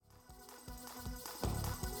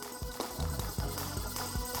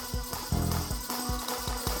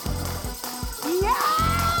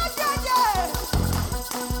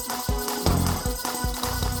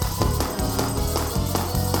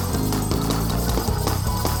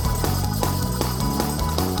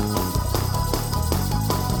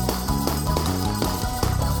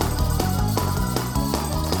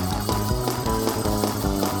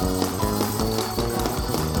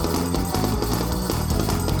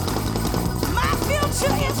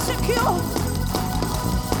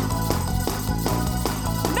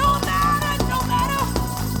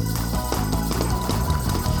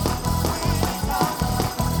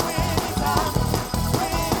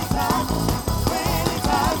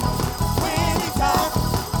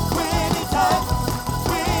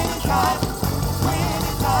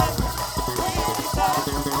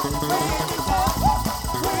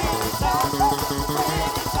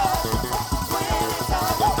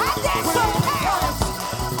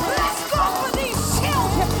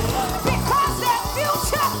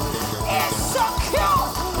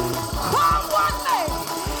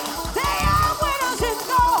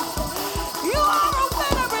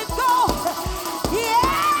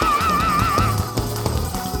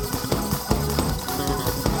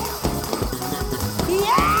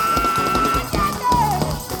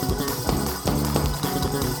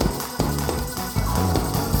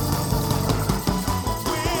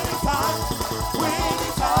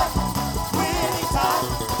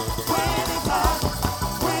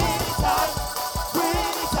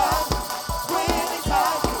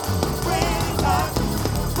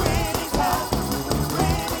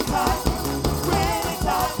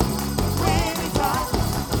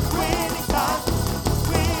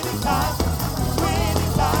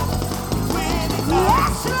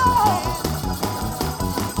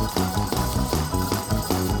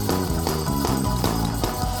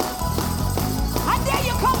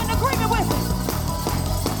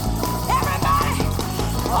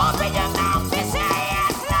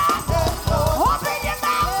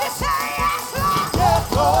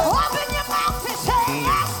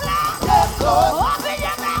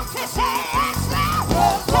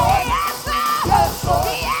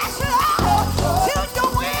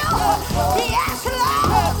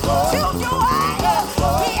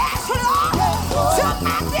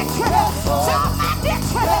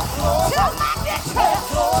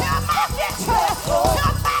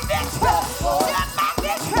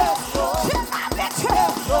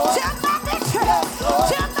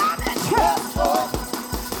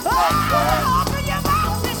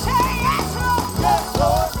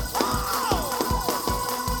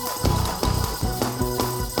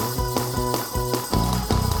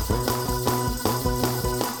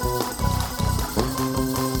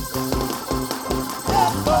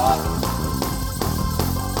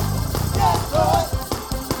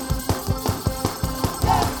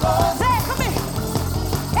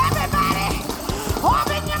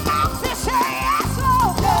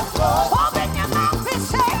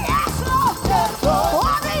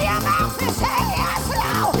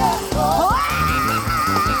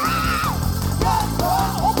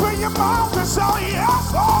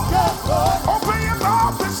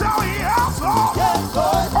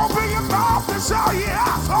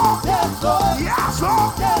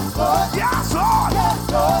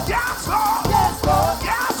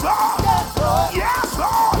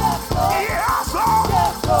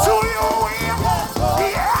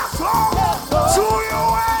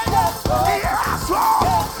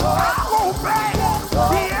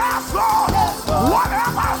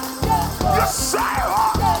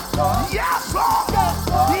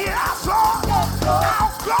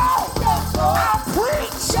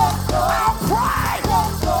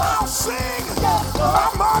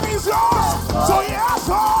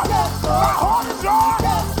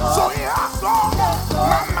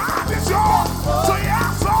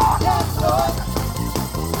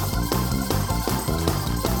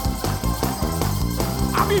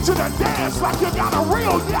need you to dance like you got a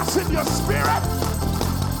real yes in your spirit.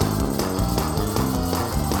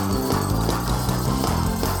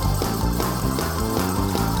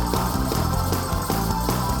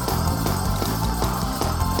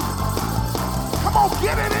 Come on,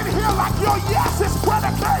 get it in here like your yes is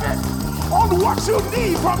predicated on what you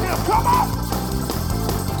need from him. Come on.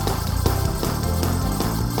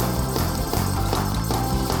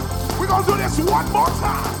 We're going to do this one more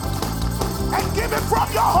time. And give it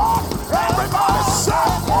from your heart. Everybody say,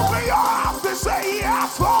 open your mouth and say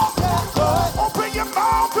yes, Lord. Open your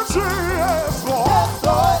mouth and say yes, Lord.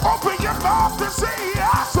 Open your mouth and say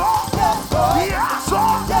yes, Lord. Yes,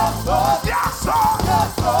 Lord. Yes, Lord. Yes,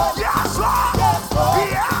 Lord. Yes, Lord.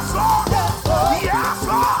 Yes,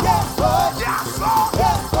 Lord. Yes, Lord.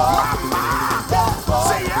 My mind,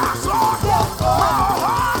 say yes, Lord. My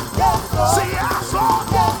heart, say yes, Lord.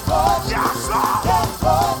 Yes, Lord.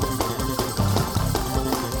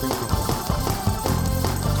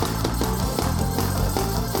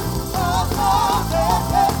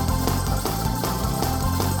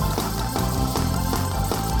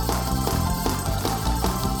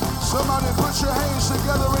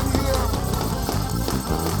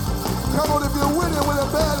 Come on, if you're winning with a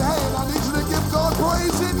bad hand, I need you to give God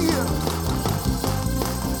praise in here.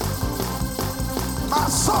 My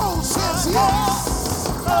soul says yes.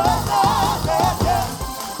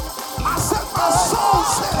 I said my soul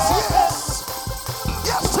says yes.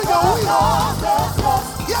 Yes to your will.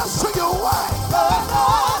 Yes to your way.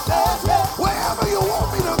 Wherever you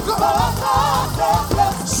want me to go.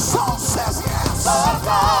 Soul says yes. Soul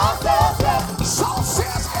says yes. Soul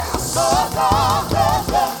says yes. Soul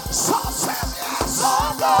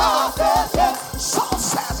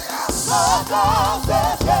says yes.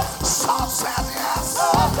 Soul says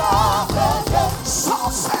yes.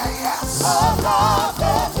 Soul say yes.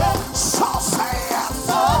 Soul say yes.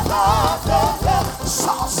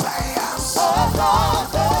 Soul say yes.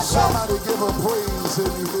 Somebody give her praise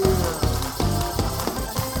in here.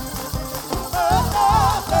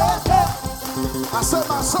 I said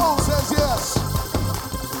my soul says yes.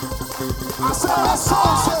 I said my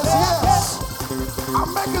soul says yes.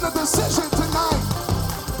 I'm making a decision tonight.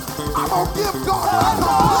 I'm gonna give God my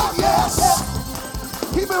complete yes.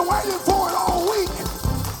 He's been waiting for it all week,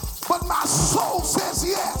 but my soul says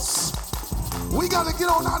yes. We gotta get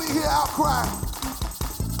on out of here outcry.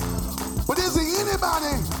 But is there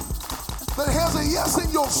anybody that has a yes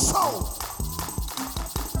in your soul?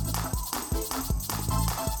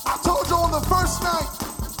 I told you on the first night,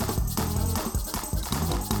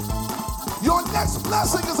 your next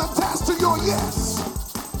blessing is attached to your yes.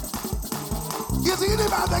 Is there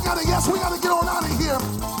anybody that got a yes? We got to get on out of here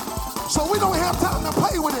so we don't have time to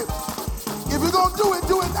play with it. If you're going to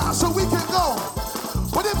do it now so we can go.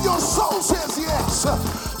 But if your soul says yes,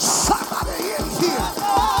 somebody in here.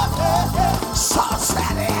 Soul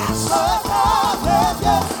said yes. Soul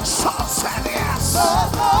said yes. Soul said yes.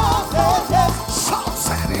 Soul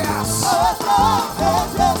said yes.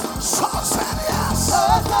 Soul said yes.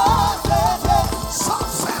 Soul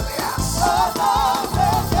said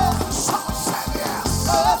yes.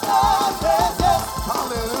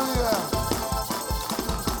 Hallelujah.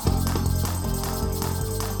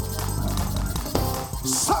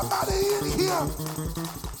 Somebody in here,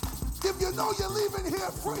 if you know you're leaving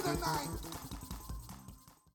here free tonight,